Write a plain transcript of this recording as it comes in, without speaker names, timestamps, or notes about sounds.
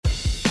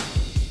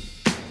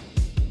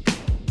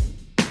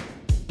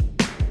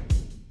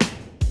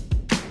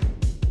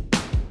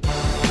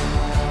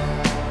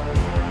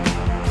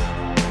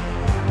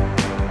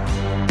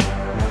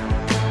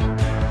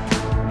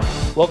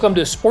Welcome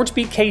to Sports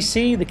Beat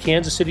KC, the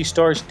Kansas City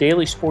Star's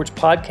daily sports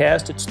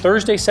podcast. It's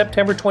Thursday,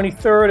 September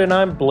 23rd, and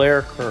I'm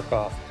Blair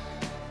Kirchhoff.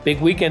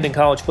 Big weekend in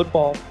college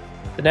football.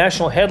 The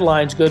national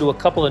headlines go to a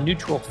couple of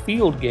neutral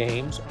field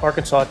games,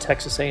 Arkansas,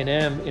 Texas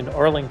A&M in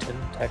Arlington,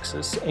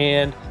 Texas,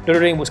 and Notre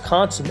Dame,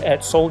 Wisconsin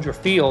at Soldier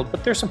Field.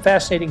 But there's some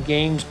fascinating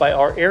games by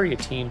our area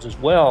teams as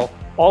well,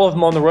 all of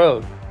them on the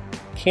road.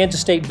 Kansas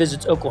State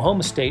visits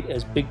Oklahoma State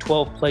as Big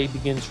 12 play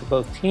begins for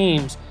both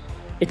teams.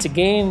 It's a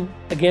game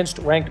against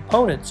ranked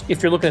opponents.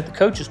 If you're looking at the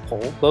coaches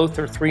poll, both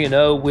are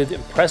 3-0 with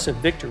impressive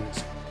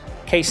victories.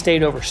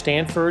 K-State over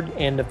Stanford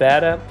and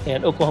Nevada,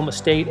 and Oklahoma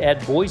State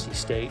at Boise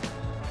State.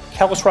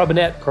 Kellis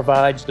Robinette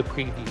provides the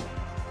preview.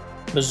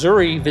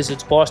 Missouri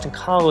visits Boston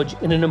College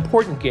in an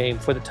important game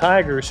for the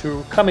Tigers,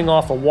 who are coming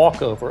off a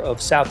walkover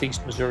of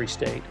Southeast Missouri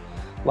State.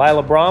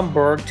 Lila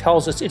Bromberg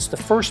tells us it's the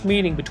first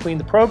meeting between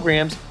the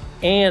programs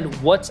and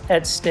what's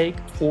at stake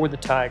for the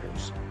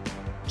Tigers.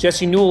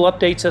 Jesse Newell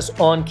updates us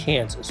on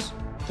Kansas.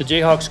 The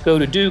Jayhawks go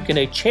to Duke in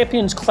a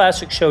Champions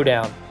Classic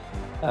showdown.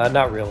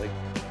 Not really.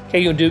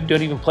 KU and Duke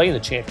don't even play in the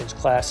Champions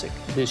Classic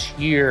this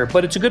year,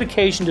 but it's a good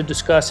occasion to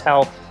discuss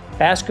how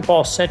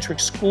basketball-centric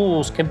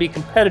schools can be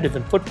competitive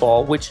in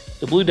football, which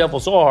the Blue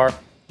Devils are,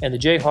 and the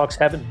Jayhawks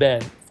haven't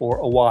been for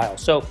a while.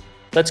 So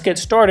let's get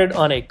started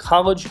on a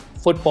college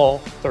football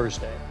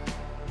Thursday.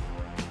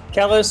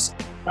 Kellis,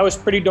 I was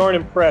pretty darn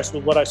impressed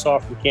with what I saw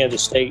from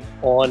Kansas State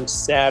on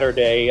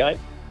Saturday.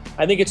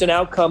 I think it's an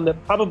outcome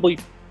that probably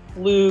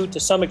flew to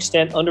some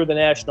extent under the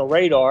national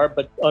radar,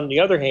 but on the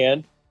other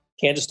hand,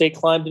 Kansas State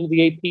climbed into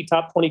the AP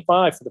top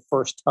 25 for the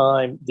first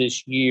time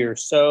this year.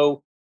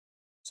 So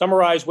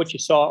summarize what you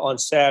saw on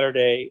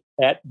Saturday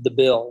at the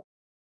Bill.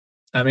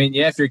 I mean,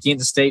 yeah, if you're a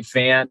Kansas State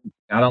fan,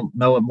 I don't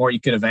know what more you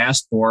could have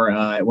asked for.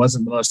 It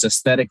wasn't the most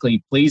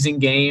aesthetically pleasing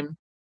game.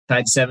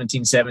 Tied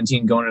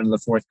 17-17 going into the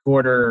fourth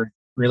quarter.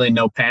 Really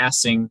no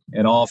passing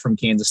at all from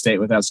Kansas State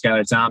without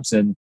Skylar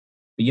Thompson.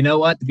 But you know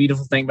what? The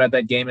beautiful thing about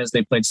that game is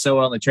they played so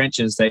well in the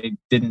trenches, they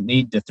didn't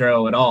need to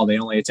throw at all. They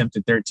only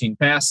attempted 13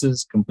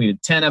 passes,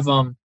 completed 10 of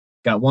them,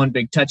 got one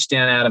big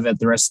touchdown out of it.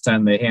 The rest of the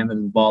time, they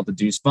handed the ball to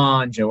Deuce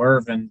Vaughn, Joe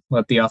Irvin,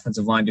 let the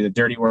offensive line do the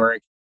dirty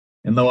work.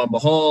 And lo and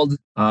behold,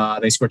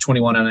 they scored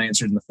 21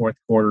 unanswered in the fourth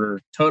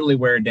quarter, totally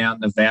wear down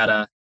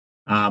Nevada,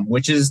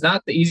 which is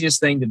not the easiest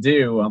thing to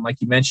do.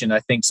 Like you mentioned, I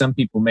think some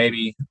people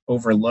maybe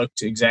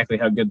overlooked exactly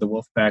how good the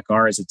Wolfpack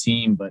are as a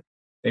team, but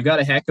they've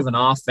got a heck of an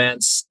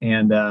offense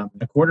and a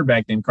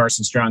quarterback named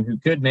Carson Strong, who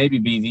could maybe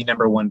be the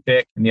number one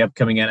pick in the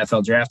upcoming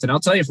NFL draft. And I'll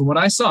tell you, from what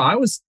I saw, I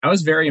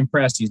was very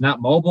impressed. He's not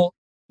mobile.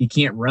 He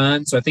can't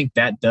run. So I think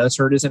that does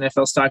hurt his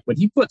NFL stock, but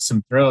he put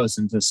some throws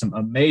into some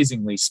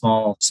amazingly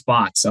small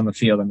spots on the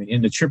field. I mean,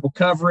 into triple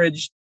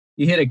coverage.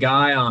 He hit a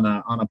guy on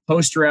a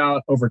post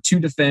route over two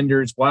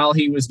defenders while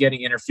he was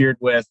getting interfered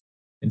with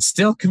and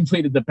still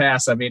completed the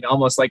pass. I mean,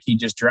 almost like he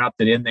just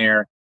dropped it in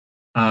there.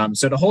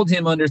 So to hold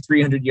him under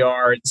 300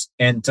 yards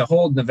and to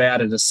hold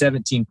Nevada to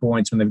 17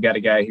 points when they've got a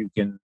guy who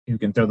can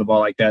throw the ball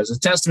like that is a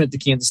testament to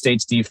Kansas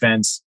State's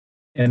defense.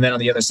 And then on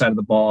the other side of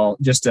the ball,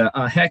 just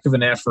a heck of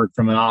an effort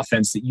from an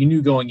offense that you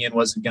knew going in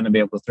wasn't going to be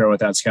able to throw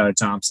without Skylar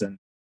Thompson.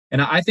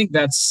 And I think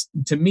that's,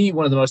 to me,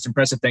 one of the most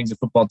impressive things a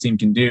football team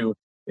can do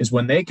is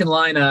when they can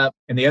line up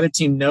and the other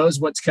team knows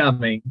what's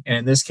coming. And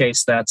in this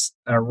case, that's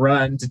a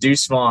run to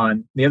Deuce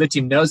Vaughn. The other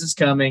team knows it's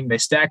coming. They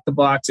stack the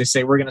box. They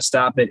say, we're going to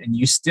stop it. And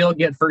you still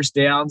get first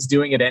downs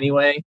doing it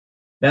anyway.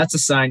 That's a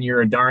sign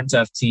you're a darn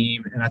tough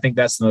team. And I think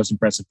that's the most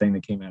impressive thing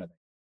that came out of it.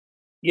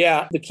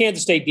 Yeah, the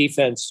Kansas State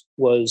defense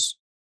was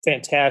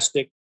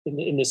fantastic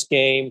in this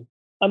game.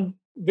 I'm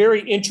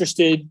very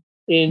interested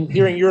in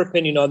hearing your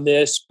opinion on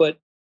this, but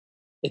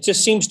it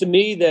just seems to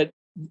me that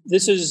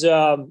this is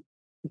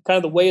kind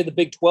of the way of the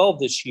Big 12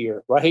 this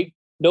year, right?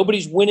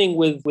 Nobody's winning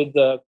with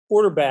the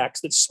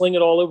quarterbacks that sling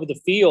it all over the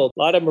field. A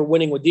lot of them are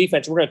winning with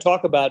defense. We're going to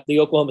talk about the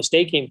Oklahoma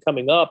State game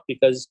coming up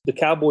because the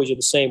Cowboys are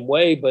the same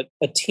way. But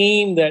a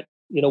team that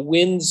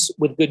wins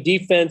with good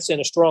defense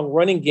and a strong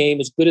running game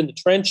is good in the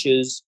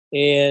trenches.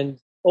 And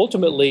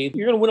ultimately,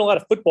 you're going to win a lot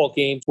of football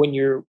games when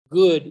you're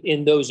good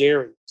in those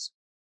areas.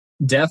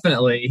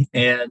 Definitely.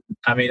 And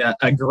I mean,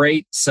 a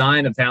great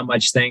sign of how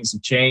much things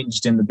have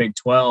changed in the Big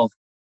 12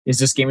 is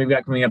this game we've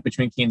got coming up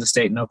between Kansas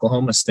State and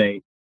Oklahoma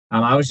State.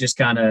 I was just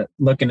kind of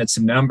looking at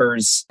some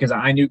numbers because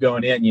I knew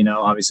going in,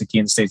 obviously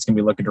Kansas State's going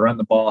to be looking to run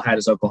the ball. How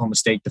does Oklahoma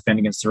State defend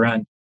against the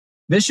run?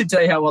 This should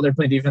tell you how well they're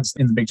playing defense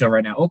in the Big 12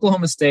 right now.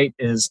 Oklahoma State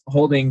is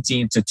holding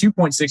teams to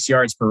 2.6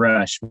 yards per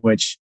rush,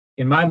 which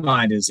in my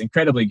mind is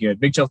incredibly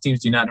good. Big 12 teams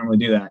do not normally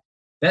do that.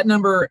 That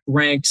number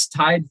ranks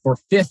tied for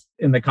fifth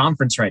in the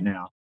conference right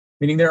now,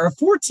 meaning there are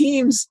four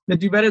teams that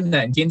do better than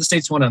that. And Kansas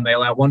State's one of them. They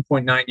allow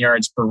 1.9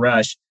 yards per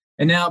rush.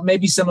 And now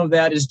maybe some of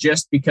that is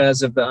just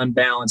because of the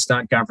unbalanced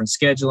non-conference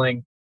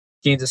scheduling.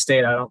 Kansas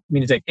State, I don't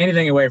mean to take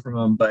anything away from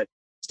them, but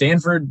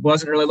Stanford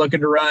wasn't really looking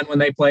to run when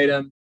they played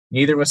them.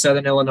 Neither was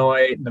Southern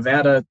Illinois.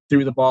 Nevada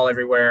threw the ball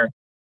everywhere.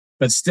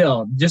 But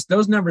still, just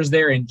those numbers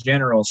there in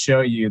general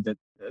show you that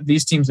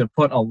these teams have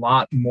put a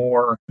lot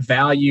more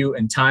value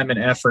and time and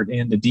effort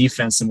into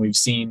defense than we've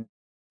seen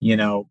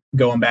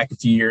going back a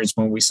few years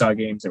when we saw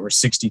games that were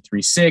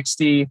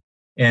 63-60,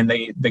 and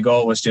the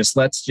goal was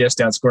let's just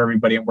outscore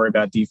everybody and worry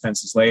about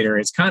defenses later.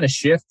 It's kind of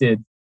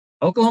shifted.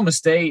 Oklahoma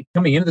State,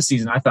 coming into the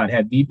season, I thought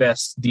had the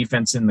best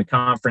defense in the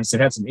conference.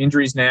 They've had some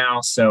injuries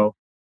now, so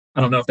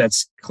I don't know if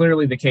that's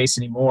clearly the case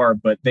anymore,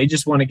 but they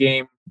just won a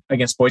game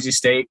against Boise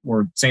State,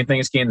 or same thing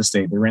as Kansas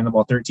State. They ran the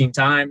ball 13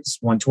 times,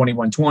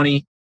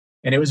 120-120.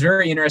 And it was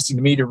very interesting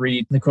to me to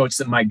read the quotes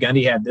that Mike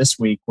Gundy had this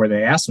week, where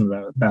they asked him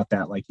about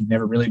that. Like, you've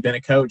never really been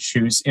a coach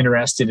who's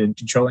interested in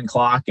controlling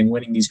clock and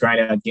winning these grind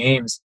out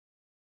games.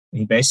 And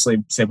he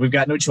basically said, we've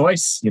got no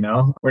choice.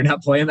 We're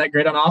not playing that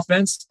great on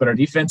offense, but our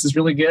defense is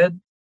really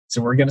good.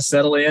 So we're going to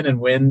settle in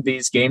and win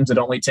these games that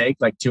only take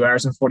like 2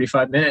 hours and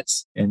 45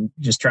 minutes and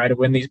just try to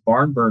win these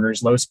barn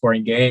burners, low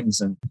scoring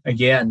games. And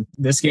again,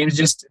 this game is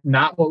just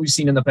not what we've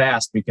seen in the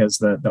past, because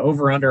the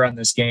over under on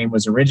this game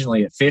was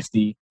originally at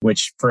 50,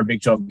 which for a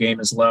Big 12 game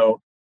is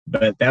low,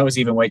 but that was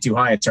even way too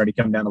high. It's already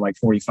come down to like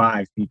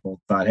 45. People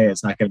thought, hey,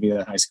 it's not going to be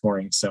that high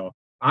scoring. So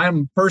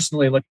I'm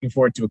personally looking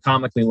forward to a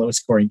comically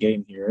low-scoring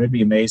game here. It'd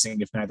be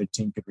amazing if neither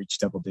team could reach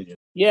double digits.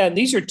 Yeah, and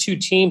these are two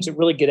teams that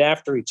really get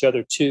after each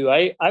other, too.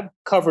 I've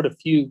covered a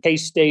few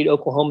K-State,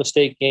 Oklahoma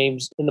State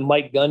games in the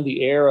Mike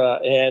Gundy era,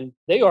 and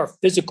they are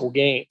physical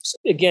games.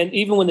 Again,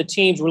 even when the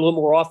teams were a little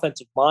more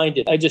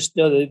offensive-minded, I just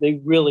know that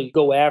they really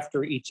go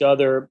after each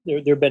other.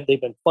 They've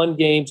been fun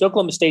games.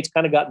 Oklahoma State's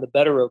kind of gotten the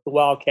better of the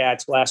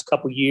Wildcats the last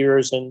couple of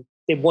years, and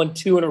they've won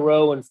 2 in a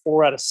row and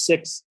 4 out of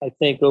 6, I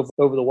think, over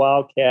the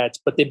Wildcats.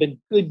 But they've been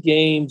good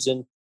games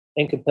and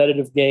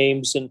competitive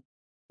games. And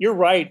you're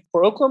right.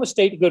 For Oklahoma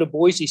State to go to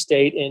Boise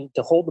State and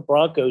to hold the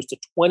Broncos to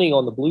 20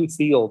 on the blue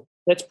field,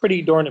 that's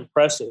pretty darn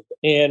impressive.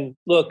 And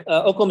look,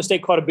 Oklahoma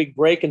State caught a big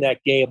break in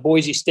that game.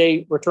 Boise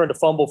State returned a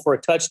fumble for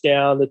a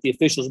touchdown that the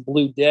officials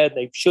blew dead.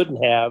 They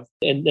shouldn't have.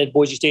 And then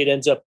Boise State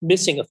ends up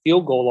missing a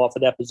field goal off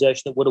of that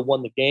possession that would have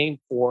won the game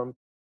for them.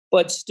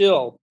 But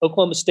still,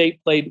 Oklahoma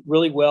State played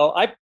really well.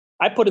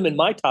 I put them in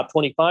my top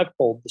 25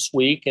 poll this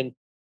week, and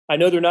I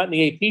know they're not in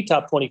the AP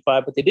top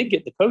 25, but they did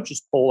get the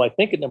coaches poll, I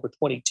think, at number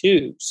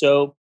 22.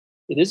 So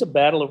it is a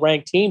battle of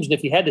ranked teams. And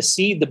if you had to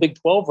seed the Big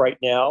 12 right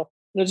now,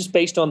 just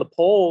based on the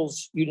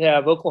polls, you'd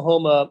have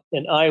Oklahoma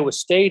and Iowa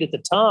State at the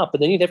top,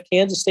 and then you'd have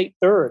Kansas State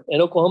third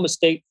and Oklahoma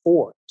State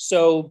fourth.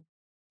 So,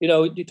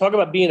 you talk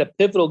about being a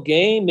pivotal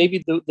game.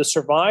 Maybe the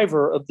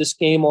survivor of this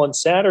game on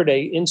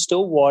Saturday in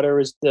Stillwater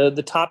is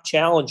the top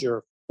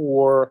challenger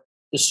for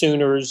the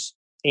Sooners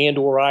and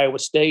or Iowa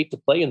State to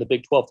play in the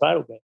Big 12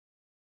 title game.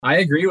 I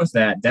agree with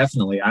that,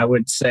 definitely. I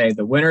would say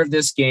the winner of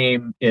this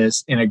game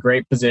is in a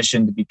great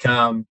position to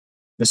become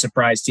the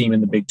surprise team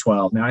in the Big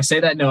 12. Now, I say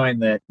that knowing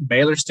that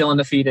Baylor's still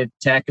undefeated,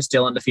 Tech is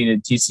still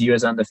undefeated, TCU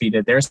is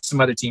undefeated. There's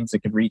some other teams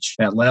that could reach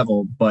that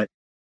level, but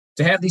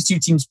to have these two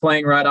teams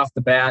playing right off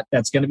the bat,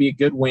 that's going to be a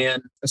good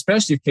win,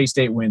 especially if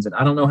K-State wins it.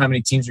 I don't know how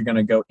many teams are going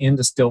to go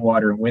into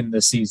Stillwater and win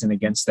this season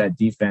against that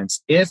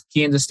defense. If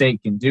Kansas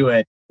State can do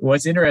it,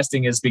 what's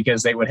interesting is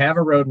because they would have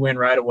a road win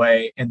right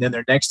away, and then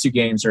their next 2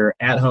 games are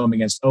at home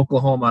against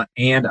Oklahoma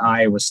and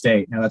Iowa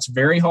State. Now, that's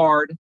very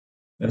hard.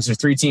 Those are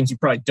 3 teams you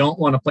probably don't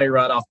want to play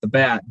right off the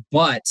bat.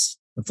 But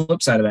the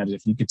flip side of that is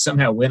if you could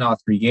somehow win all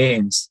 3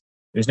 games,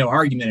 there's no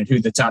argument at who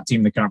the top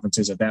team in the conference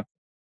is at that point.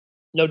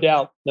 No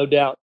doubt. No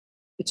doubt.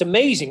 It's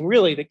amazing,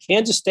 really, that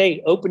Kansas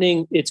State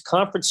opening its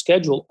conference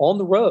schedule on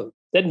the road.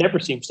 That never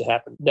seems to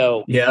happen.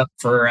 No. Yeah,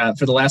 for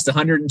the last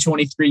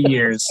 123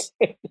 years.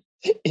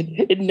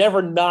 It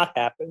never not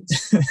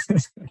happens.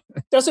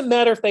 Doesn't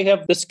matter if they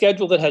have the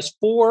schedule that has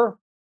 4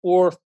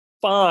 or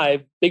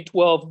 5 Big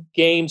 12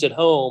 games at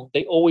home.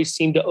 They always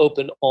seem to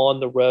open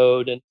on the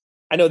road. And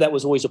I know that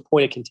was always a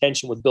point of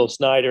contention with Bill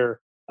Snyder,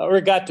 or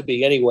it got to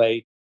be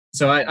anyway.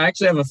 So I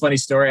actually have a funny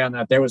story on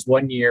that. There was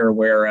one year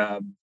where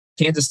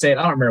Kansas State,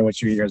 I don't remember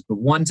which year it was, but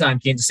one time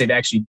Kansas State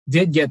actually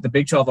did get the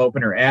Big 12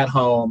 opener at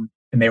home,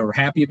 and they were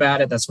happy about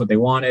it. That's what they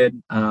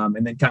wanted.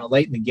 And then kind of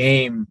late in the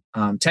game,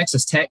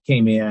 Texas Tech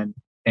came in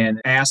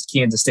and asked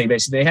Kansas State.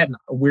 Basically, they had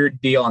a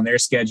weird deal on their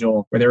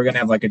schedule where they were going to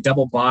have like a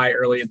double bye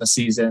early in the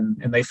season.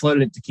 And they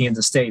floated it to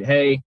Kansas State.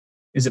 Hey,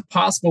 is it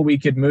possible we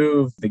could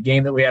move the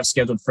game that we have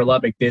scheduled for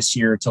Lubbock this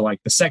year to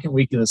like the second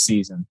week of the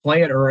season?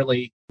 Play it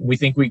early. We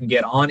think we can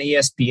get on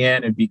ESPN.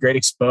 It'd be great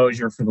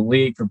exposure for the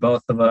league, for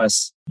both of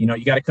us.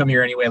 You got to come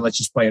here anyway. Let's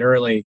just play it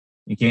early.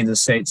 And Kansas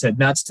State said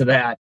nuts to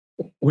that.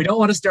 We don't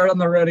want to start on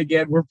the road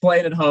again. We're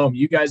playing at home.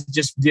 You guys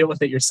just deal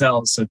with it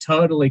yourselves. So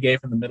totally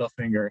gave him the middle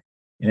finger,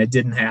 and it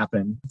didn't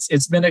happen.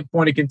 It's been a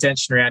point of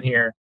contention around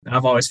here. And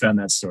I've always found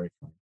that story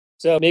funny.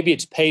 So maybe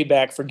it's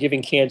payback for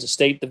giving Kansas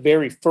State the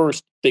very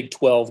first Big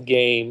 12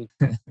 game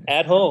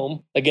at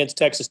home against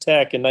Texas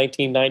Tech in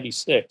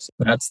 1996.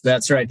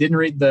 That's right. Didn't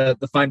read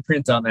the fine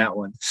print on that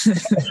one.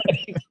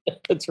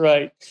 That's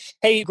right.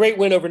 Hey, great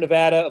win over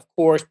Nevada, of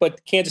course,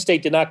 but Kansas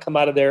State did not come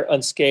out of there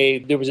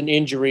unscathed. There was an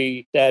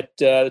injury that's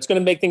going to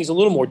make things a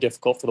little more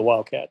difficult for the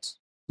Wildcats.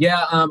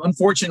 Yeah,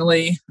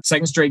 unfortunately,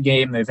 second straight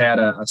game, they've had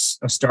a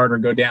starter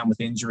go down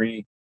with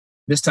injury.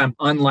 This time,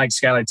 unlike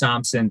Skylar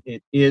Thompson,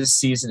 it is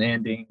season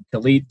ending.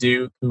 Khalid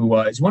Duke, who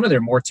is one of their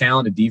more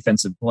talented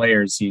defensive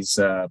players, he's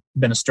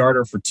been a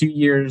starter for 2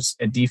 years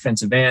at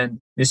defensive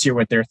end. This year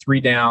with their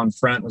 3-down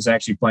front was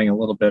actually playing a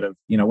little bit of,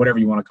 whatever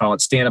you want to call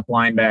it, stand-up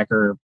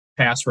linebacker,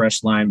 pass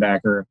rush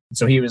linebacker.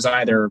 So he was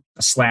either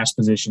a slash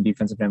position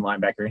defensive end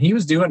linebacker. He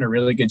was doing a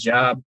really good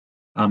job,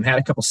 had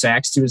a couple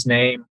sacks to his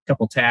name, a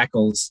couple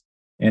tackles,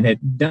 and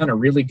had done a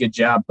really good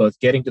job both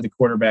getting to the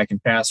quarterback in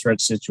pass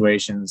rush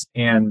situations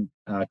and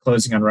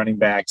closing on running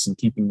backs and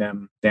keeping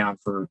them down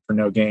for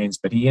no gains.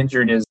 But he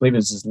injured I believe it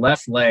was his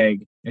left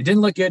leg. It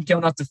didn't look good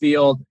coming off the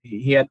field.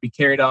 He had to be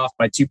carried off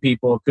by 2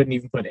 people, couldn't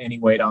even put any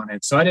weight on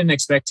it. So I didn't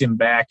expect him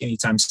back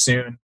anytime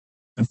soon.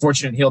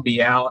 Unfortunately, he'll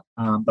be out.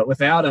 But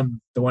without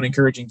him, the one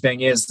encouraging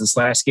thing is this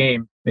last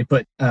game, they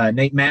put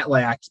Nate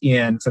Matlack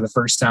in for the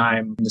first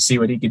time to see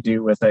what he could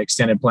do with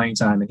extended playing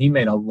time. And he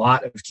made a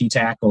lot of key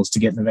tackles to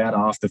get Nevada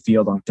off the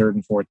field on 3rd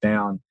and 4th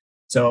down.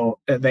 So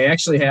they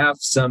actually have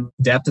some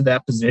depth at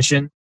that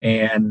position,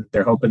 and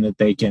they're hoping that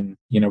they can,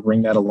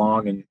 bring that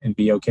along and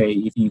be okay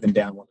even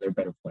down one of their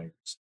better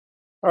players.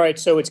 All right,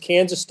 so it's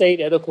Kansas State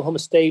at Oklahoma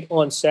State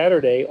on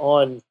Saturday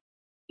on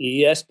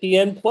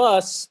ESPN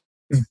Plus.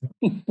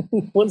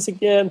 Once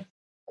again,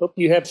 hope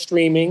you have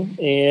streaming.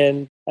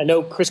 And I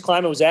know Chris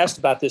Kleiman was asked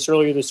about this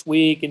earlier this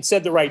week and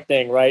said the right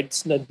thing,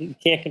 right? You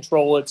can't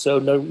control it, so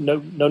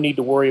no need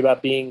to worry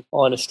about being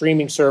on a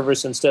streaming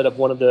service instead of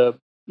one of the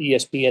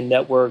ESPN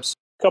networks.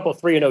 A couple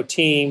of 3-0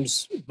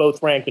 teams,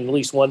 both ranked in at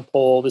least one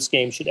poll. This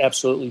game should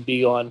absolutely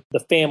be on the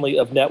family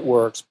of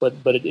networks, but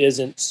it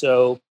isn't.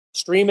 So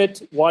stream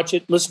it, watch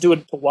it, listen to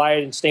it to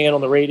Wyatt and Stan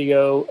on the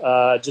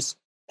radio. Just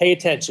pay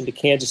attention to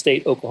Kansas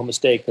State, Oklahoma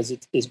State, because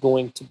it is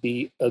going to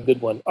be a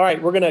good one. All right,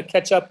 we're going to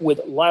catch up with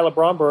Lila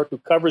Bromberg, who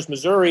covers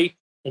Missouri,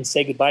 and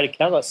say goodbye to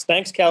Kellis.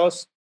 Thanks,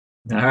 Kellis.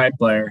 All right,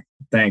 Blair.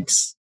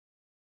 Thanks.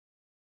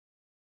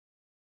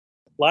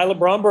 Lila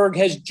Bromberg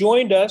has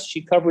joined us.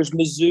 She covers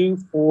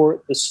Mizzou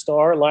for the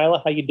Star.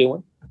 Lila, how you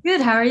doing? Good.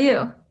 How are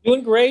you?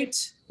 Doing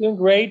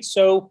great.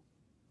 So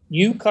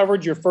you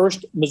covered your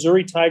first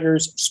Missouri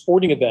Tigers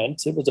sporting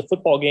event. It was a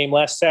football game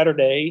last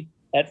Saturday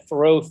at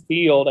Faurot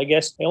Field. I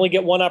guess I only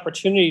get one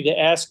opportunity to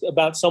ask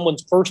about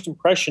someone's first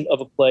impression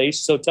of a place.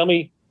 So tell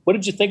me, what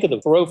did you think of the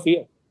Faurot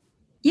Field?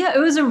 Yeah, it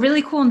was a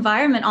really cool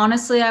environment.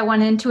 Honestly, I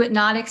went into it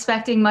not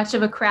expecting much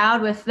of a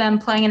crowd with them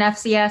playing an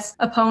FCS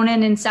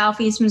opponent in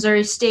Southeast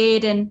Missouri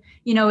State and,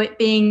 it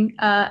being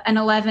an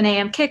 11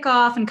 a.m.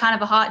 kickoff and kind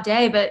of a hot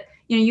day. But,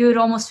 you had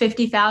almost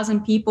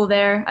 50,000 people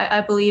there.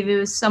 I believe it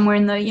was somewhere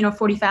in the,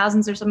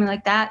 40,000s or something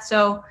like that.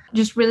 So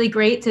just really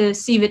great to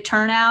see the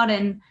turnout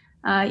and,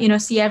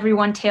 see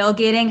everyone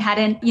tailgating.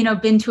 Hadn't,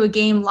 been to a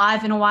game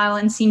live in a while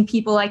and seen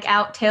people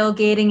out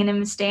tailgating and in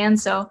the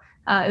stands. So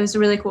it was a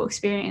really cool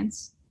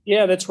experience.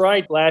 Yeah, that's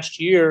right.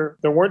 Last year,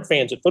 there weren't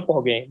fans at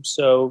football games.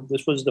 So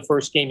this was the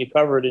first game you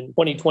covered in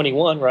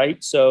 2021,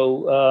 right?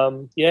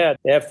 So, they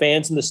have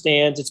fans in the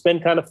stands. It's been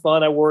kind of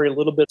fun. I worry a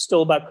little bit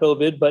still about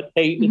COVID, but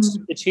hey,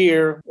 it's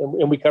here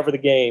and we cover the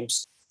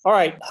games. All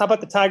right. How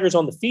about the Tigers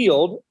on the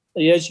field?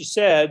 As you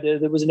said,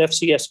 there was an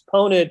FCS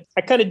opponent.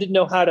 I kind of didn't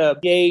know how to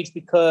gauge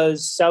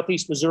because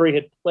Southeast Missouri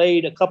had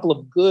played a couple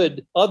of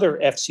good other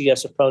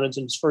FCS opponents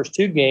in its first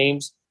 2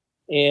 games.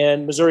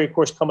 And Missouri, of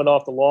course, coming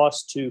off the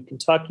loss to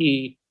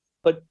Kentucky,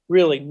 but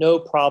really no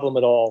problem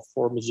at all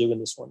for Mizzou in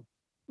this one.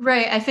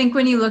 Right. I think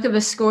when you look at the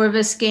score of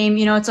this game,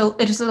 it's a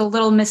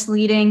little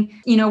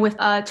misleading, with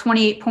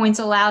 28 points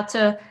allowed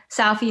to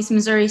Southeast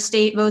Missouri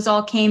State. Those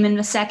all came in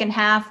the second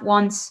half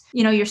once,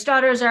 your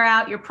starters are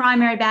out, your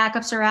primary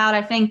backups are out.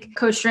 I think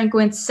Coach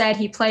Drinkwitz said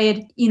he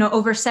played,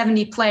 over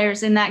 70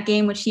 players in that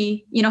game, which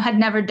he, had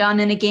never done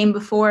in a game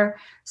before.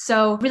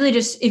 So really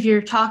just if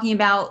you're talking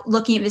about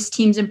looking at this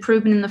team's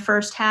improvement in the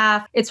first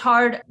half, it's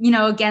hard,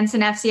 against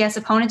an FCS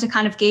opponent to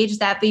kind of gauge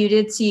that. But you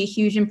did see a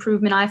huge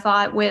improvement, I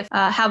thought, with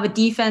how the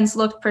defense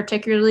looked,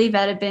 particularly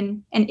that had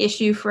been an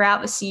issue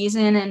throughout the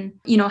season and,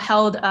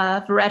 held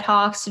the Red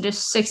Hawks to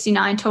just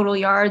 69 total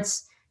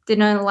yards.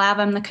 Didn't allow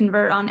them to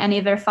convert on any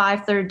of their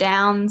 5 third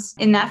downs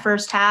in that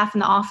first half.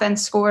 And the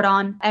offense scored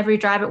on every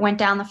drive it went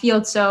down the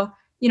field. So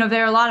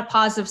there are a lot of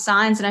positive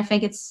signs, and I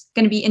think it's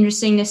going to be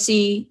interesting to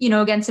see,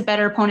 against a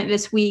better opponent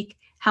this week,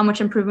 how much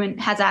improvement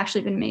has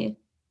actually been made.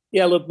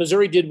 Yeah, look,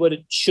 Missouri did what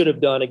it should have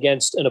done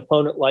against an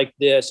opponent like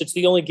this. It's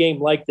the only game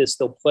like this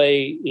they'll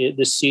play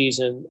this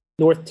season.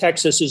 North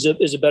Texas is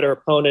a better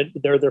opponent.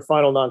 They're their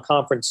final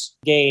non-conference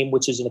game,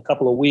 which is in a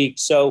couple of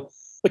weeks. So,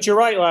 but you're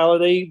right, Lila.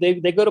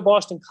 They go to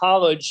Boston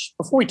College.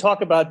 Before we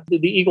talk about the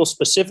Eagles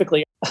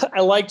specifically,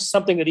 I liked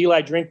something that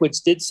Eli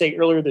Drinkwitz did say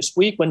earlier this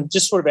week when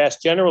just sort of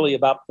asked generally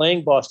about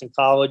playing Boston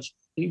College.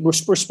 He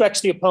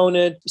respects the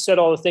opponent, said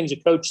all the things a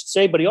coach should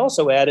say, but he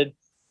also added,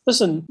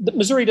 listen,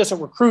 Missouri doesn't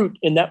recruit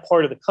in that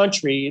part of the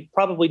country. It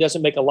probably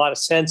doesn't make a lot of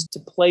sense to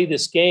play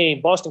this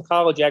game. Boston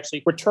College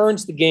actually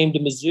returns the game to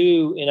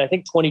Mizzou in, I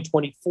think,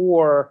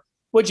 2024.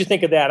 What'd you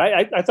think of that?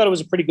 I thought it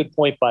was a pretty good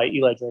point by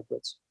Eli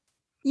Drinkwitz.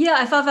 Yeah,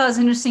 I thought that was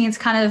interesting. It's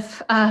kind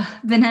of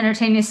been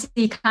entertaining to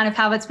see kind of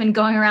how it's been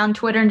going around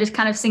Twitter and just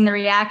kind of seeing the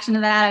reaction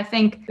to that. I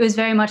think it was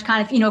very much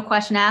kind of, a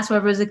question asked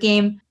whether it was a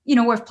game,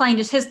 worth playing,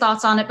 just his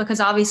thoughts on it, because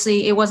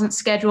obviously it wasn't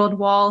scheduled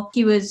while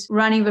he was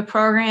running the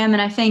program.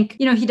 And I think,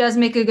 he does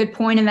make a good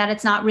point in that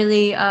it's not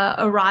really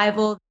a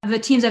rival. The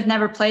teams have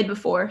never played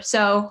before.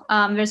 So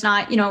there's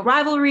not,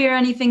 rivalry or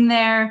anything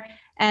there.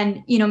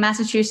 And,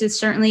 Massachusetts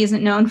certainly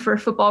isn't known for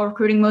football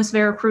recruiting. Most of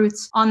their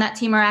recruits on that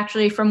team are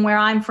actually from where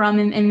I'm from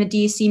in the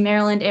DC,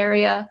 Maryland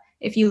area,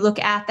 if you look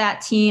at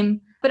that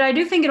team. But I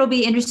do think it'll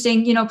be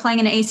interesting, playing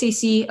an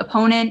ACC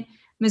opponent.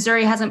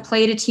 Missouri hasn't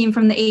played a team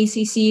from the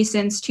ACC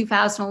since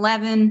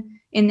 2011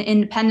 in the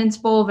Independence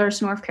Bowl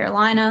versus North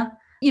Carolina.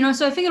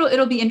 So I think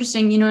it'll be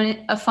interesting,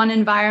 a fun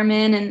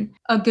environment and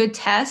a good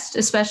test,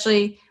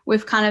 especially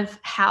with kind of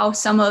how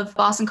some of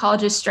Boston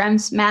College's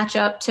strengths match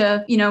up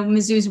to,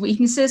 Mizzou's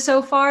weaknesses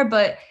so far.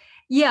 But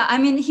yeah, I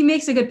mean, he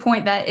makes a good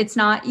point that it's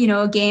not,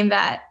 a game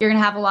that you're going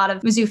to have a lot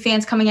of Mizzou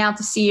fans coming out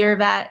to see, or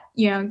that,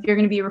 you're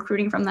going to be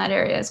recruiting from that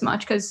area as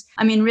much. Because,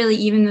 I mean, really,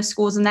 even the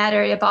schools in that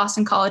area,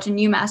 Boston College and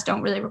UMass,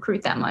 don't really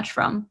recruit that much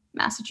from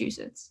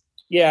Massachusetts.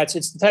 Yeah, it's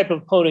the type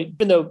of opponent,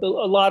 even though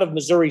a lot of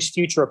Missouri's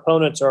future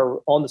opponents are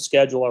on the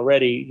schedule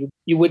already,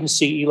 you wouldn't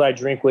see Eli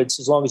Drinkwitz,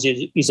 as long as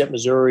he's at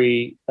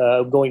Missouri,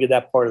 going to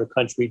that part of the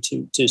country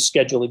to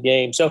schedule a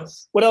game. So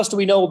what else do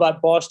we know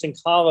about Boston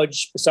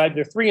College besides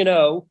they're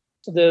 3-0?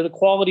 The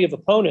quality of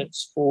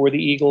opponents for the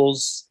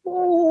Eagles, a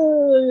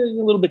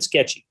little bit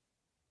sketchy.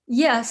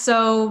 Yeah,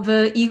 so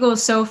the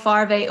Eagles so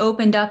far, they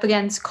opened up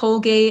against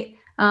Colgate,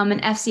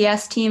 an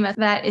FCS team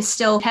that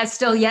has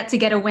still yet to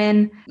get a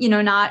win,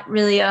 not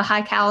really a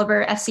high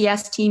caliber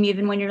FCS team,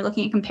 even when you're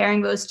looking at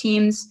comparing those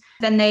teams.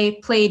 Then they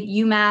played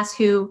UMass,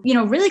 who,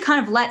 really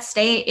kind of let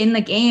stay in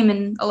the game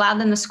and allowed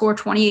them to score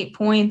 28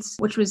 points,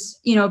 which was,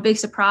 a big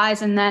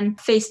surprise. And then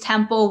faced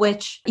Temple,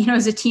 which,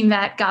 is a team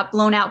that got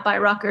blown out by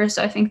Rutgers.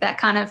 So I think that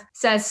kind of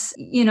says,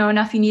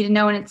 enough you need to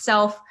know in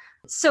itself.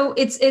 So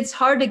it's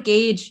hard to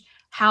gauge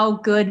how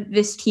good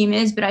this team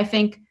is, but I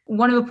think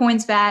one of the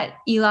points that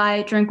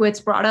Eli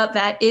Drinkwitz brought up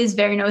that is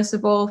very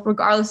noticeable,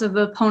 regardless of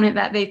the opponent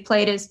that they've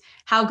played, is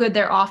how good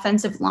their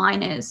offensive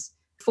line is.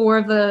 4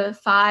 of the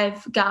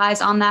 5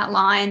 guys on that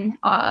line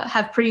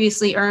have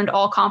previously earned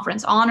all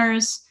conference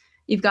honors.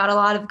 You've got a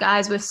lot of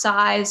guys with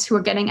size who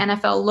are getting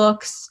NFL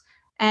looks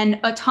and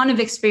a ton of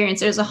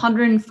experience. There's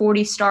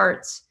 140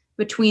 starts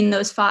between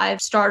those 5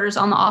 starters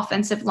on the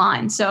offensive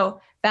line. So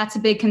that's a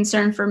big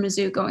concern for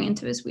Mizzou going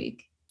into this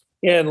week.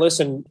 Yeah, and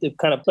listen, it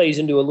kind of plays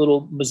into a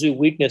little Mizzou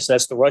weakness.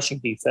 That's the rushing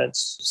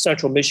defense.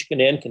 Central Michigan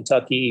and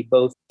Kentucky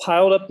both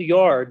piled up the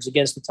yards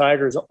against the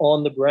Tigers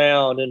on the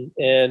ground.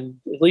 And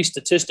at least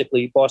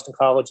statistically, Boston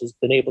College has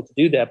been able to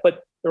do that.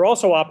 But they're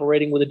also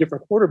operating with a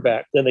different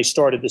quarterback than they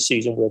started the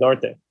season with, aren't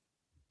they?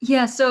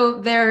 Yeah,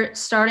 so their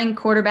starting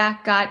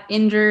quarterback got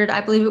injured. I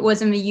believe it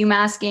was in the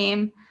UMass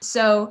game.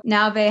 So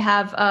now they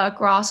have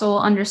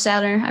Grossel under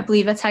center. I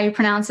believe that's how you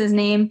pronounce his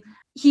name.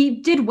 He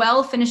did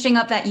well finishing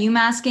up that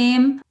UMass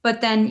game, but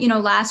then,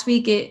 last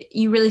week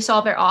you really saw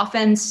their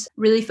offense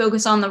really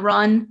focus on the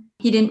run.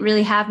 He didn't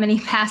really have many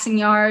passing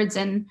yards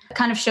and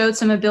kind of showed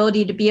some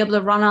ability to be able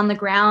to run on the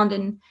ground.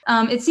 And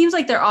it seems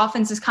like their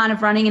offense is kind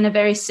of running in a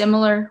very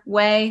similar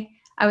way.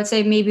 I would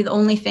say maybe the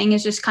only thing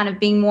is just kind of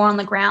being more on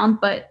the ground,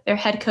 but their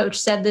head coach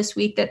said this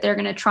week that they're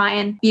going to try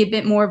and be a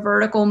bit more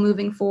vertical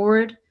moving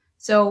forward.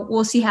 So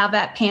we'll see how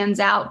that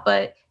pans out.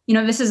 But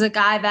this is a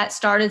guy that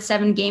started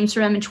 7 games for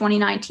him in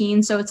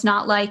 2019. So it's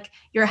not like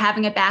you're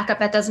having a backup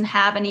that doesn't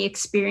have any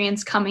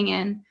experience coming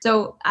in.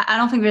 So I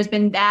don't think there's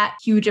been that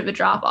huge of a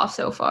drop off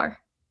so far.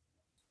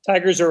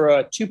 Tigers are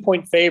a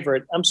 2-point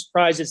favorite. I'm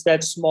surprised it's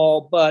that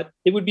small, but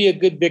it would be a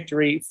good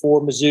victory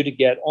for Mizzou to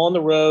get on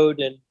the road.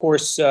 And of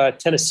course,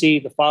 Tennessee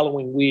the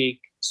following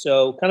week.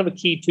 So kind of a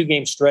key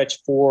 2-game stretch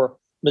for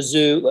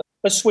Mizzou.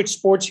 Let's switch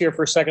sports here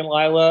for a second,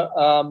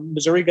 Lila.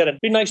 Missouri got a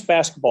pretty nice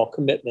basketball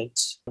commitment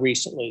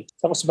recently.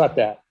 Tell us about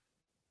that.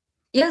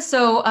 Yeah,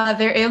 so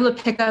they're able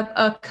to pick up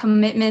a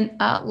commitment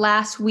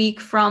last week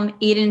from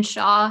Aiden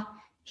Shaw.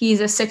 He's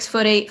a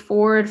 6'8"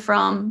 forward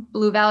from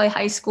Blue Valley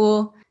High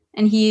School,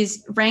 and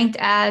he's ranked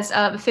as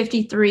a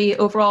 53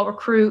 overall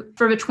recruit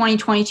for the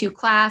 2022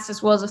 class,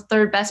 as well as the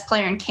 3rd best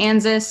player in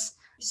Kansas.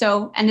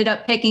 So ended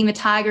up picking the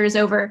Tigers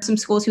over some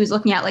schools he was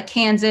looking at, like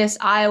Kansas,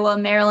 Iowa,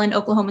 Maryland,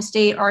 Oklahoma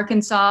State,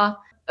 Arkansas.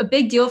 A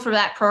big deal for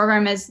that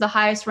program as the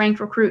highest ranked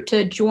recruit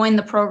to join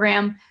the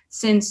program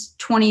since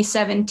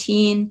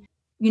 2017.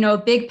 A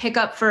big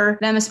pickup for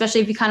them,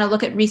 especially if you kind of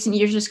look at recent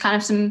years, just kind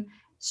of some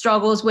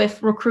struggles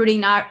with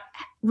recruiting, not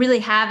really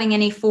having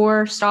any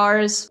 4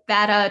 stars.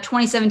 That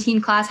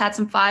 2017 class had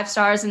some 5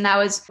 stars, and that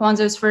was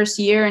Bonzo's first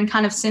year. And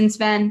kind of since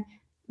then,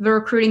 the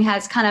recruiting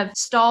has kind of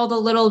stalled a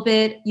little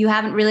bit. You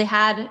haven't really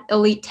had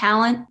elite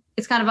talent.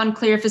 It's kind of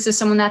unclear if this is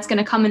someone that's going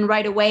to come in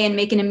right away and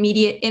make an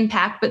immediate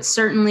impact, but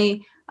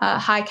certainly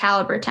high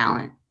caliber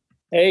talent.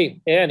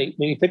 Hey, and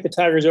you picked the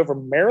Tigers over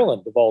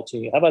Maryland of all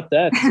teams. How about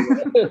that?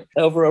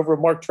 over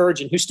Mark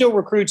Turgeon, who still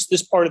recruits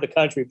this part of the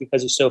country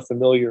because he's so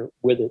familiar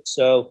with it.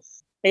 So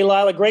Hey,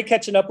 Lila, great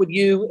catching up with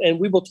you. And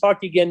we will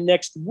talk again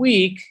next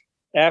week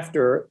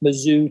after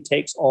Mizzou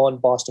takes on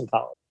Boston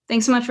College.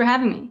 Thanks so much for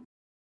having me.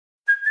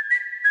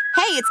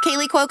 Hey, it's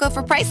Kaylee Cuoco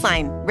for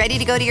Priceline. Ready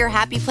to go to your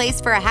happy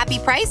place for a happy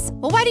price?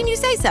 Well, why didn't you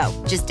say so?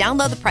 Just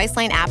download the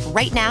Priceline app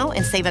right now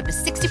and save up to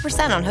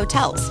 60% on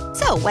hotels.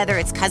 So whether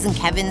it's Cousin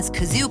Kevin's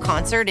Kazoo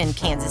Concert in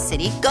Kansas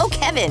City, go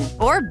Kevin,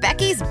 or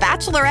Becky's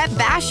Bachelorette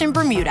Bash in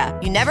Bermuda,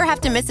 you never have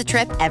to miss a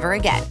trip ever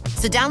again.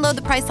 So download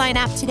the Priceline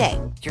app today.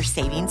 Your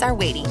savings are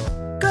waiting.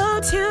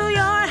 Go to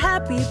your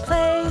happy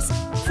place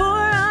for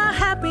a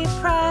happy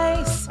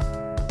price.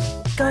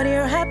 Go to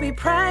your happy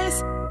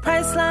price,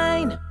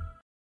 Priceline.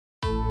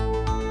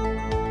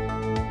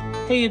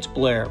 Hey, it's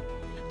Blair.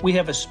 We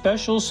have a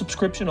special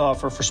subscription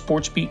offer for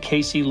SportsBeat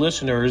KC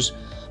listeners,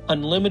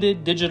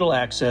 unlimited digital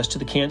access to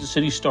the Kansas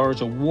City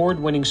Star's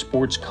award-winning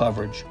sports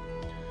coverage.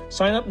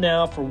 Sign up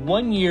now for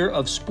 1 year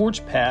of Sports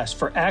Pass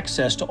for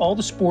access to all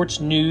the sports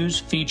news,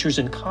 features,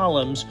 and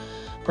columns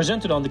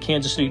presented on the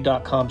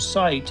kansascity.com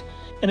site,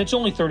 and it's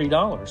only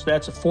 $30.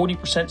 That's a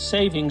 40%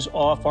 savings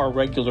off our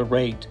regular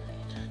rate.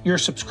 Your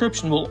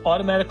subscription will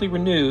automatically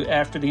renew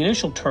after the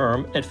initial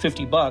term at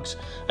 $50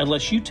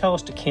 unless you tell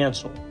us to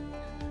cancel.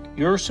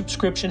 Your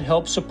subscription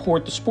helps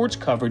support the sports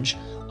coverage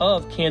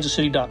of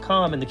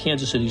kansascity.com and the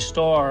Kansas City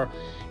Star,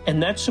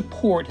 and that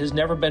support has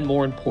never been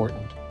more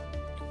important.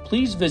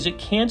 Please visit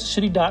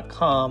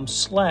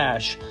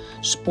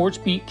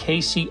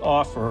kansascity.com/SportsBeatKC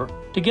offer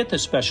to get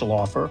this special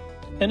offer.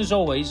 And as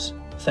always,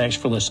 thanks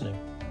for listening.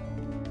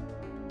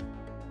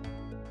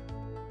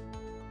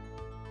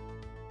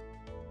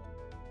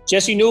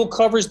 Jesse Newell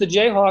covers the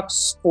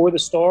Jayhawks for the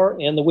Star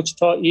and the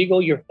Wichita Eagle.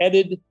 You're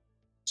headed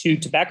to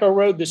Tobacco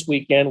Road this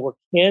weekend, where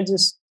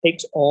Kansas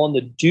takes on the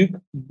Duke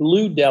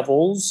Blue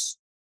Devils.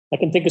 I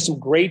can think of some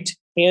great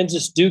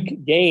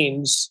Kansas-Duke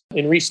games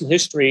in recent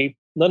history,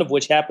 none of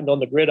which happened on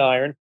the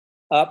gridiron.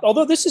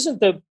 Although this isn't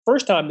the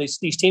first time these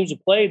teams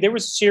have played. There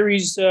was a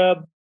series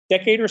a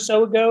decade or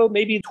so ago,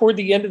 maybe toward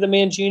the end of the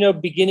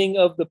Mangino, beginning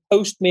of the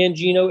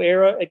post-Mangino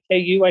era at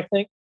KU, I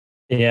think.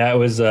 Yeah, it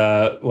was,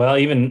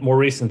 even more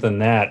recent than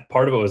that.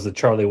 Part of it was the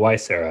Charlie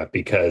Weiss era,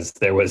 because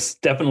there was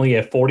definitely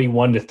a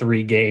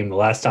 41-3 game the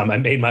last time I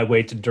made my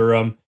way to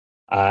Durham.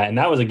 And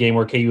that was a game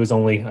where KU was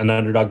only an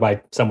underdog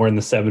by somewhere in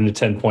the 7 to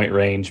 10 point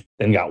range,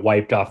 then got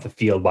wiped off the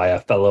field by a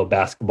fellow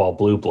basketball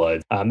blue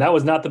blood. That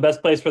was not the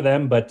best place for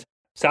them, but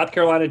South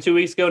Carolina 2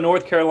 weeks ago,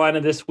 North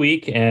Carolina this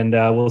week, and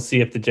we'll see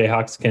if the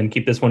Jayhawks can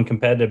keep this one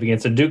competitive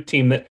against a Duke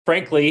team that,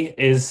 frankly,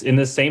 is in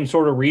the same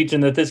sort of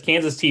region that this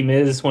Kansas team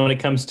is when it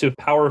comes to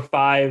Power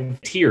 5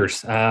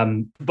 tiers.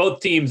 Both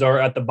teams are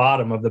at the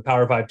bottom of the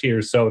Power 5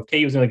 tiers, so if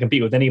KU is going to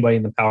compete with anybody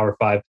in the Power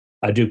 5,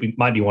 Duke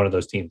might be one of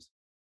those teams.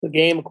 The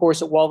game, of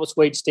course, at Wallace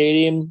Wade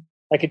Stadium.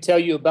 I could tell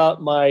you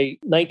about my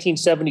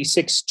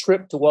 1976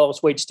 trip to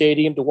Wallace Wade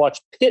Stadium to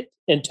watch Pitt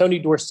and Tony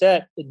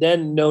Dorsett,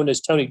 then known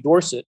as Tony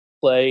Dorsett,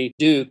 play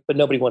Duke, but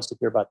nobody wants to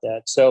hear about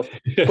that. So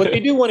what they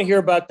do want to hear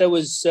about, though,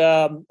 is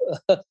a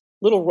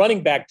little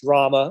running back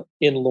drama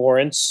in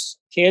Lawrence.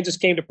 Kansas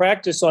came to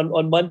practice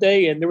on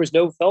Monday, and there was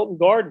no Felton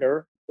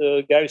Gardner.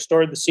 The guy who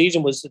started the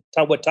season was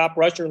top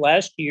rusher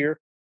last year.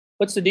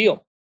 What's the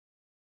deal?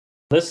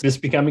 This is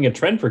becoming a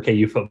trend for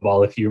KU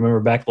football. If you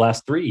remember back the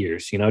last 3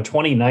 years,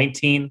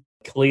 2019,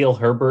 Khalil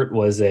Herbert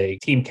was a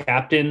team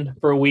captain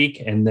for a week,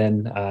 and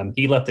then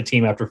he left the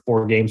team after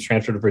 4 games,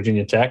 transferred to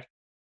Virginia Tech.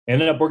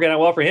 Ended up working out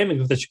well for him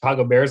with the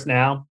Chicago Bears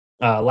now.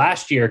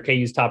 Last year,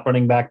 KU's top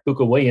running back,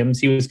 Puka Williams,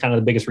 he was kind of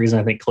the biggest reason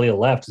I think Khalil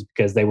left, is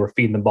because they were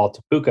feeding the ball to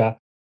Puka.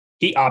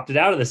 He opted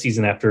out of the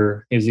season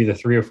after it was either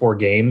 3 or 4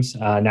 games.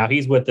 Now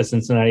he's with the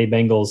Cincinnati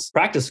Bengals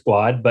practice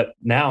squad, but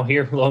now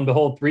here, lo and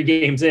behold, 3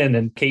 games in,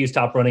 and KU's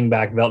top running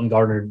back, Felton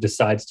Gardner,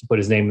 decides to put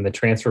his name in the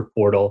transfer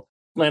portal.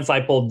 Lance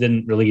Leipold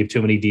didn't really give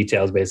too many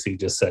details, basically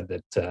just said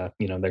that,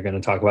 they're going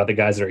to talk about the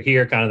guys that are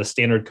here, kind of the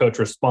standard coach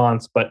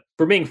response. But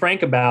for being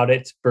frank about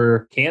it,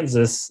 for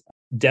Kansas,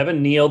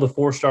 Devin Neal, the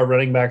 4-star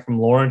running back from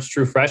Lawrence,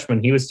 true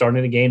freshman, he was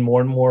starting to gain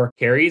more and more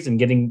carries and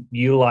getting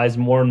utilized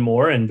more and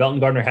more. And Felton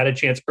Gardner had a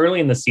chance early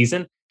in the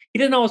season. He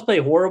didn't always play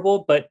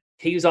horrible, but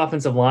KU's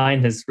offensive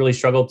line has really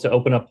struggled to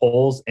open up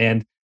holes.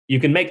 And you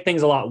can make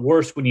things a lot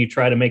worse when you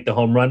try to make the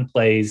home run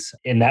plays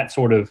in that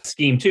sort of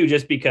scheme too,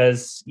 just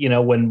because,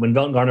 when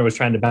Felton Gardner was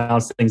trying to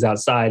bounce things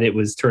outside, it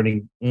was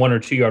turning 1 or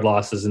 2 yard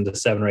losses into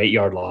 7 or 8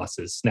 yard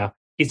losses. Now,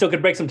 he still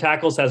could break some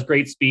tackles, has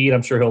great speed.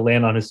 I'm sure he'll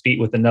land on his feet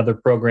with another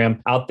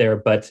program out there.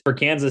 But for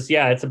Kansas,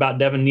 it's about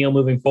Devin Neal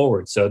moving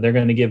forward. So they're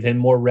going to give him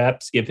more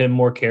reps, give him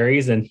more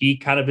carries. And he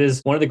kind of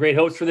is one of the great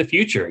hopes for the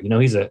future.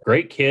 He's a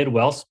great kid,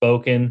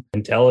 well-spoken,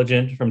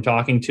 intelligent from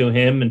talking to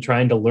him and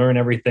trying to learn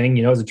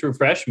everything, as a true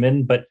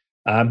freshman. But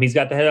he's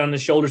got the head on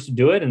his shoulders to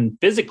do it. And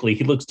physically,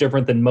 he looks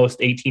different than most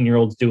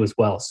 18-year-olds do as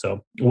well.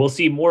 So we'll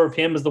see more of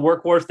him as the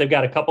workhorse. They've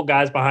got a couple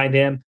guys behind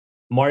him.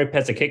 Mario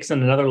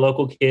Pesek-Hickson, another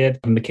local kid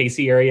from the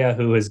KC area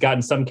who has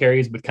gotten some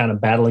carries, but kind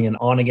of battling an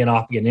on-again,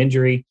 off-again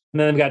injury. And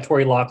then they've got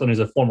Torrey Laughlin, who's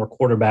a former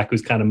quarterback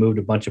who's kind of moved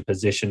a bunch of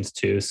positions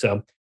too.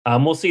 So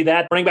we'll see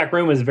that. Running back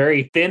room is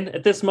very thin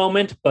at this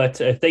moment,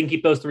 but if they can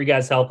keep those 3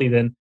 guys healthy,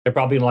 then they're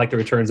probably going to like the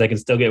returns they can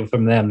still get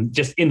from them.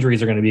 Just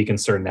injuries are going to be a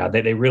concern now.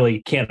 They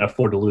really can't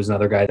afford to lose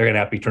another guy. They're going to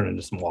have to be turned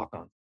into some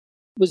walk-on.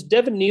 Was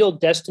Devin Neal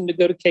destined to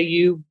go to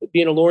KU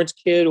being a Lawrence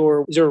kid,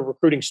 or is there a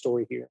recruiting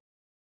story here?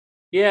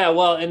 Yeah,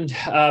 well, and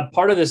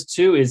part of this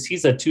too is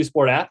he's a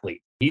two-sport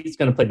athlete. He's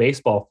going to play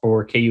baseball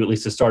for KU, at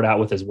least to start out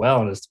with as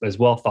well, and is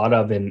well thought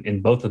of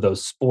in both of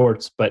those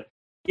sports. But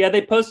yeah,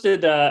 they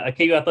posted a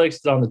KU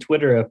Athletics on the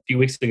Twitter a few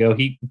weeks ago.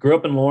 He grew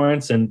up in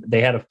Lawrence, and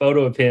they had a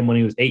photo of him when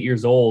he was 8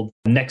 years old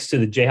next to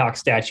the Jayhawk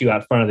statue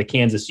out front of the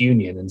Kansas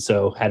Union. And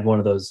so had one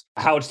of those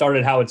how it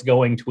started, how it's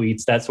going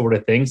tweets, that sort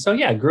of thing. So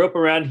yeah, grew up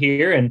around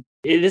here, and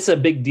it is a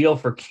big deal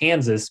for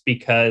Kansas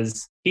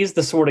because he's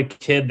the sort of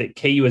kid that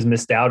KU has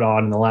missed out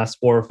on in the last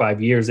 4 or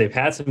 5 years. They've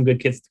had some good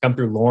kids come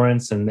through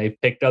Lawrence, and they've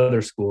picked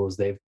other schools.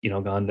 They've,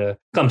 gone to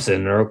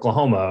Clemson or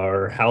Oklahoma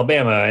or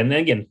Alabama. And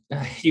again,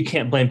 you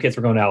can't blame kids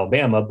for going to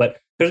Alabama, but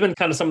there's been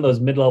kind of some of those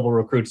mid-level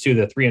recruits too,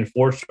 the 3 and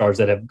 4 stars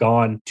that have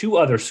gone to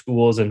other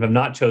schools and have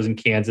not chosen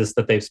Kansas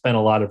that they've spent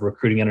a lot of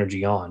recruiting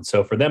energy on.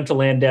 So for them to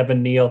land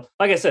Devin Neal,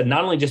 like I said,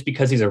 not only just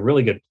because he's a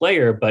really good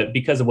player, but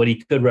because of what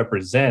he could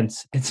represent,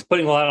 it's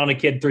putting a lot on a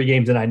kid 3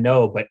 games, and I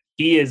know, but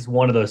he is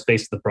one of those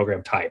face of the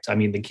program types. I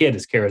mean, the kid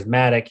is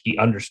charismatic. He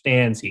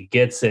understands, he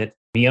gets it.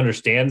 He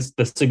understands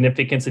the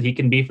significance that he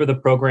can be for the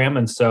program.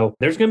 And so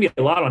there's going to be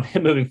a lot on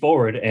him moving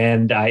forward.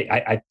 And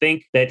I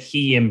think that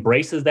he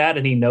embraces that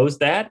and he knows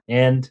that.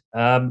 And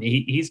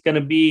he's going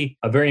to be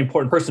a very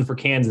important person for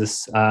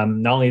Kansas,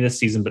 not only this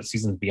season, but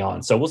seasons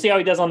beyond. So we'll see how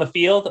he does on the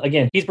field.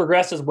 Again, he's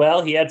progressed as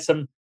well. He had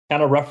some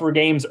kind of rougher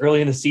games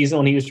early in the season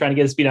when he was trying to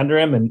get his feet under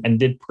him and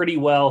did pretty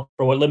well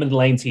for what limited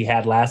lanes he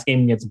had last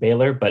game against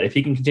Baylor. But if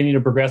he can continue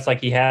to progress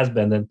like he has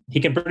been, then he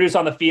can produce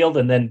on the field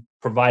and then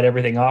provide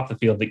everything off the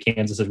field that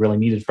Kansas has really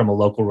needed from a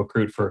local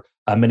recruit for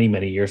many,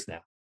 many years now.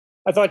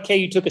 I thought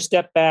KU took a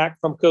step back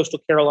from Coastal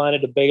Carolina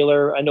to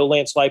Baylor. I know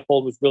Lance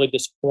Leipold was really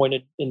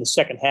disappointed in the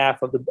second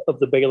half of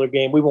the Baylor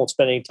game. We won't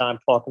spend any time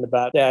talking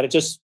about that. It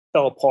just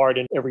fell apart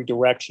in every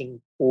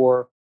direction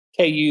for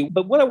KU.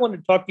 But what I wanted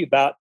to talk to you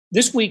about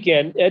this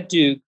weekend at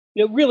Duke,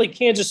 really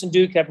Kansas and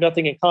Duke have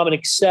nothing in common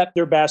except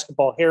their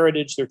basketball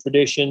heritage, their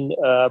tradition.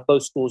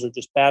 Both schools are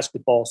just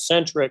basketball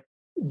centric.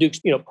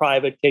 Duke's,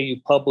 private, KU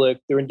public.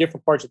 They're in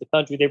different parts of the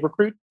country. They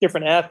recruit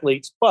different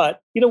athletes. But,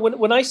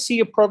 when I see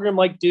a program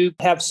like Duke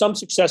have some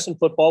success in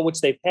football,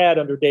 which they've had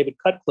under David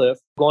Cutcliffe,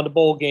 gone to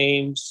bowl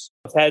games,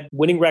 have had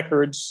winning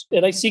records,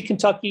 and I see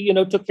Kentucky,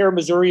 took care of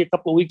Missouri a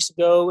couple of weeks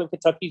ago, and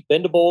Kentucky's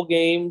been to bowl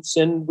games,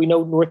 and we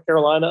know North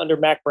Carolina under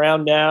Mack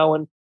Brown now,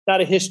 and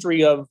not a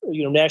history of,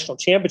 national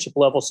championship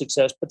level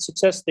success, but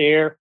success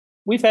there.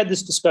 We've had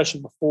this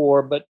discussion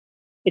before, but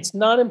it's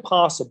not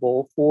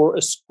impossible for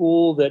a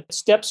school that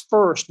steps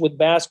first with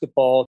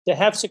basketball to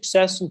have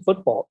success in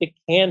football. It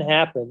can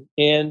happen.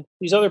 And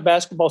these other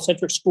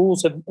basketball-centric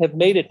schools have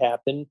made it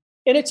happen.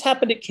 And it's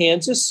happened at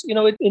Kansas,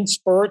 in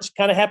spurts,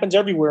 kind of happens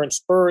everywhere in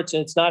spurts,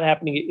 and it's not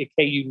happening at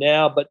KU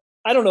now. But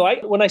I don't know.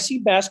 When I see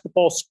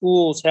basketball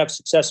schools have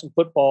success in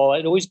football,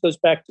 it always goes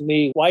back to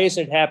me, why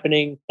isn't it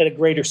happening at a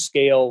greater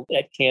scale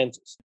at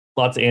Kansas?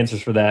 Lots of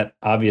answers for that,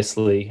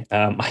 obviously.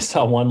 I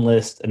saw one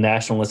list, a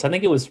national list. I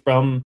think it was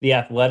from The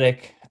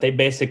Athletic. They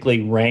basically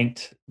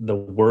ranked the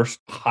worst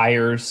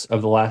hires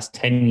of the last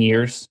 10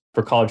 years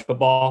for college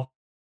football.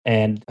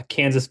 And a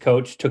Kansas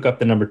coach took up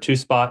the number 2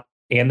 spot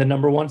and the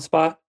number 1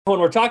 spot. When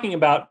we're talking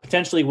about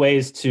potentially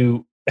ways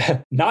to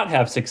not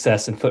have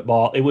success in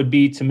football, it would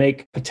be to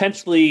make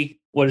potentially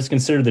what is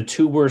considered the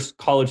 2 worst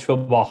college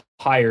football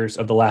hires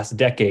of the last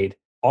decade,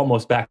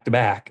 almost back to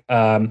back,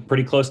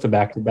 pretty close to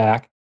back to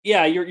back.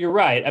 Yeah, you're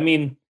right. I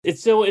mean,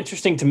 it's so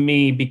interesting to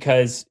me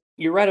because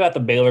you're right about the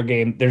Baylor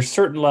game. There's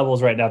certain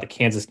levels right now that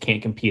Kansas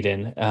can't compete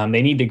in.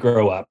 They need to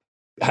grow up.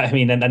 I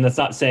mean, and that's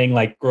not saying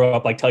like grow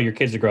up, like tell your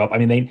kids to grow up. I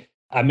mean,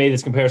 I made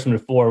this comparison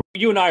before.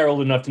 You and I are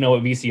old enough to know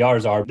what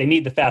VCRs are. They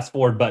need the fast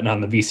forward button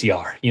on the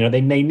VCR.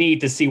 They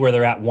need to see where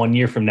they're at 1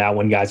 year from now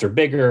when guys are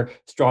bigger,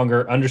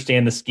 stronger,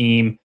 understand the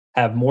scheme,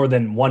 have more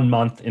than 1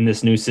 month in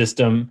this new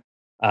system.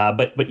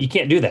 But you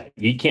can't do that.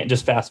 You can't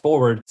just fast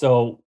forward.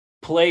 So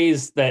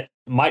plays that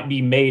might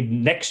be made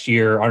next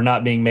year are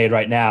not being made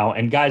right now.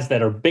 And guys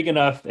that are big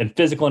enough and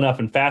physical enough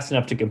and fast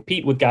enough to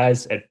compete with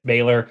guys at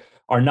Baylor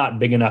are not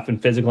big enough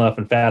and physical enough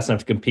and fast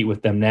enough to compete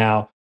with them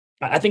now.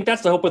 I think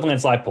that's the hope with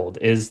Lance Leipold,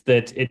 is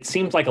that it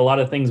seems like a lot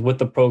of things with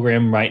the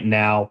program right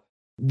now,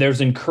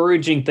 there's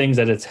encouraging things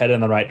that it's headed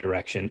in the right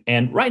direction.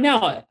 And right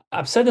now,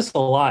 I've said this a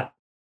lot,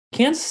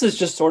 Kansas is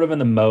just sort of in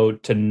the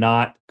mode to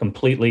not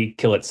completely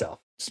kill itself.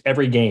 It's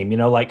every game,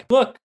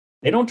 look,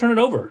 they don't turn it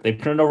over. They've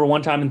turned it over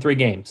 1 time in 3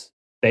 games.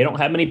 They don't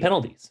have many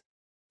penalties.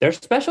 Their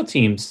special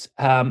teams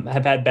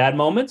have had bad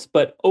moments,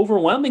 but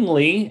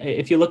overwhelmingly,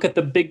 if you look at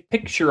the big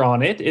picture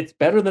on it, it's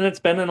better than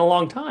it's been in a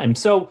long time.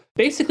 So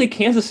basically,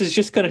 Kansas is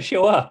just going to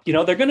show up.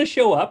 They're going to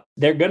show up.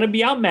 They're going to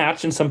be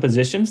outmatched in some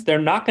positions. They're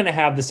not going to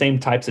have the same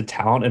types of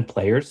talent and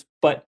players,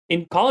 But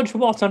in college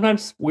football,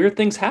 sometimes weird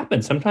things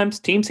happen. Sometimes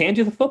teams hand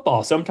you the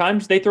football.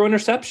 Sometimes they throw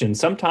interceptions.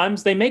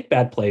 Sometimes they make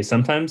bad plays.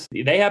 Sometimes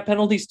they have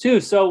penalties too.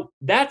 So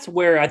that's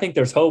where I think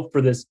there's hope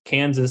for this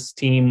Kansas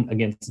team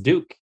against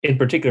Duke. In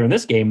particular in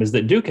this game is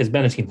that Duke has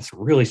been a team that's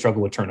really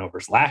struggled with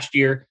turnovers last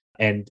year.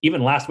 And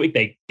even last week,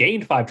 they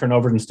gained 5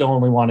 turnovers and still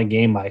only won a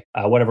game by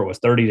whatever it was,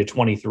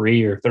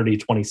 30-23 or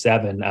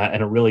 30-27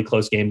 in a really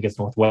close game against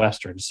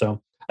Northwestern.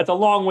 So that's a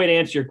long way to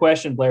answer your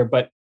question, Blair,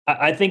 but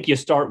I think you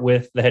start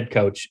with the head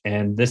coach.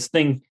 And this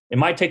thing, it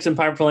might take some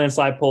time for Lance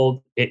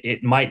Leipold.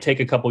 It might take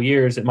a couple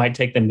years. It might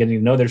take them getting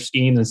to know their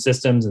schemes and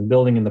systems and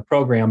building in the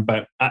program.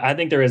 But I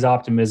think there is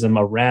optimism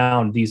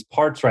around these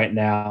parts right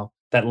now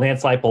that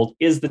Lance Leipold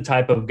is the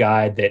type of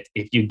guy that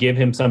if you give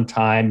him some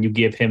time, you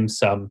give him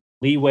some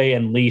leeway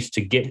and leash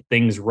to get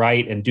things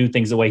right and do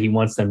things the way he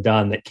wants them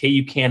done, that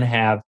KU can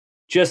have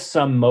just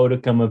some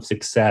modicum of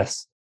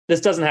success.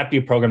 This doesn't have to be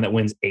a program that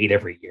wins 8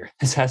 every year.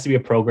 This has to be a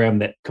program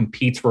that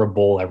competes for a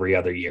bowl every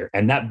other year.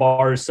 And that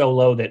bar is so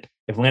low that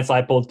if Lance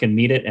Leipold can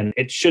meet it, and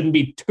it shouldn't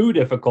be too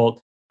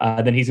difficult,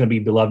 then he's going to be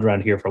beloved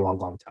around here for a long,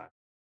 long time.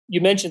 You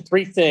mentioned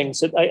 3 things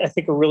that I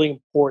think are really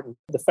important.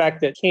 The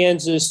fact that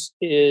Kansas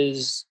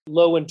is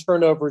low in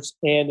turnovers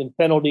and in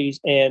penalties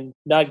and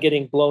not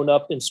getting blown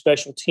up in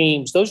special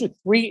teams. Those are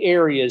 3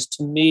 areas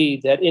to me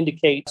that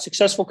indicate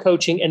successful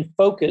coaching and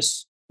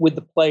focus with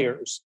the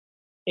players.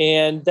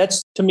 And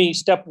that's, to me,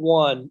 step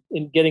 1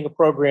 in getting a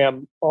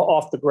program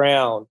off the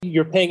ground.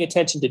 You're paying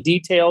attention to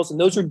details, and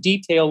those are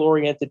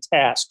detail-oriented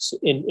tasks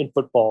in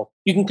football.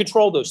 You can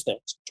control those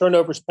things,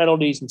 turnovers,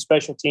 penalties, and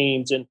special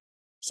teams. And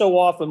so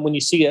often when you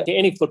see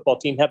any football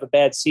team have a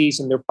bad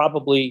season, they're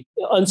probably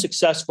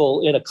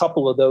unsuccessful in a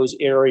couple of those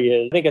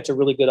areas. I think that's a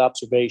really good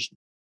observation.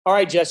 All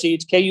right, Jesse,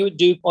 it's KU at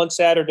Duke on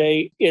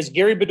Saturday. As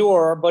Gary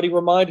Bedore, our buddy,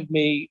 reminded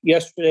me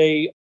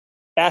yesterday,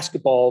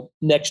 basketball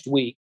next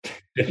week.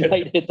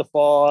 Might hit the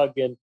fog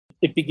and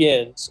it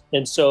begins.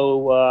 And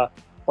so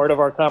part of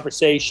our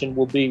conversation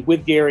will be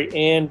with Gary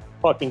and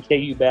talking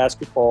KU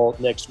basketball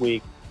next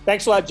week.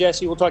 Thanks a lot,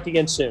 Jesse. We'll talk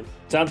again soon.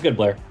 Sounds good,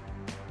 Blair.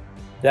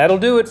 That'll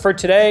do it for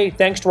today.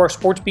 Thanks to our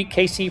SportsBeat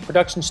KC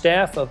production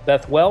staff of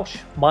Beth Welsh,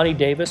 Monty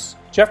Davis,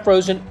 Jeff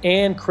Rosen,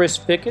 and Chris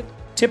Fickett.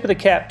 Tip of the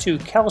cap to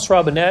Callis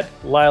Robinette,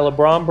 Lila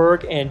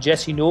Bromberg, and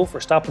Jesse Newell for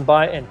stopping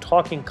by and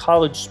talking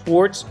college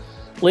sports.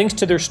 Links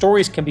to their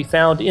stories can be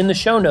found in the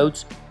show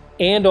notes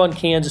and on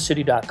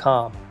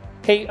kansascity.com.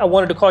 Hey, I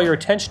wanted to call your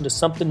attention to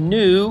something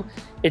new.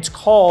 It's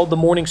called the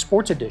Morning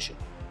Sports Edition.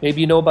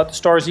 Maybe you know about the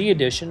Stars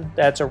e-edition.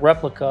 That's a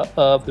replica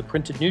of the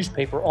printed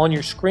newspaper on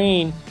your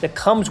screen that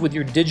comes with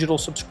your digital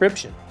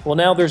subscription. Well,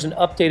 now there's an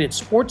updated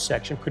sports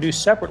section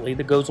produced separately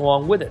that goes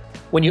along with it.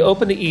 When you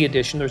open the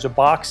e-edition, there's a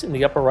box in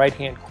the upper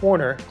right-hand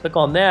corner. Click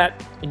on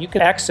that, and you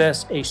can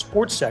access a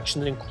sports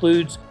section that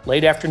includes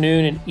late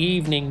afternoon and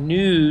evening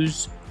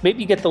news.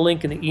 Maybe you get the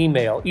link in the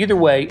email. Either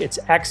way, it's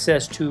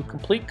access to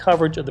complete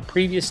coverage of the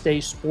previous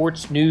day's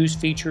sports, news,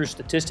 features,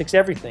 statistics,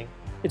 everything.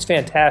 It's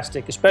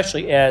fantastic,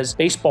 especially as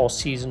baseball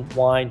season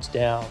winds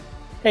down.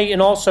 Hey,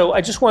 and also,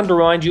 I just wanted to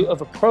remind you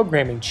of a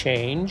programming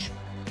change.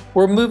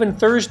 We're moving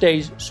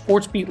Thursday's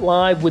SportsBeat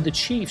Live with the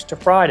Chiefs to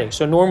Friday.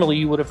 So normally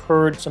you would have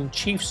heard some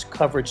Chiefs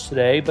coverage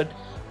today, but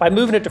by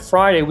moving it to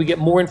Friday, we get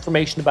more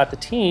information about the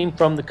team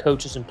from the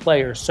coaches and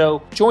players.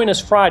 So join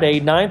us Friday,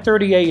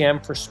 9:30 a.m.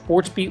 for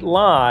SportsBeat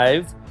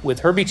Live with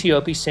Herbie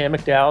Teope, Sam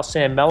McDowell,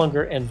 Sam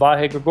Mellinger, and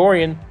Vahe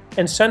Gregorian,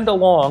 and send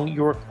along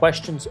your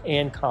questions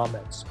and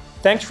comments.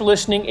 Thanks for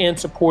listening and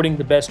supporting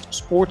the best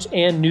sports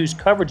and news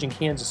coverage in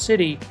Kansas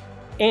City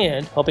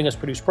and helping us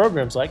produce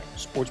programs like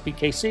SportsBeat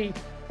KC.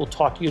 We'll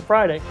talk to you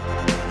Friday.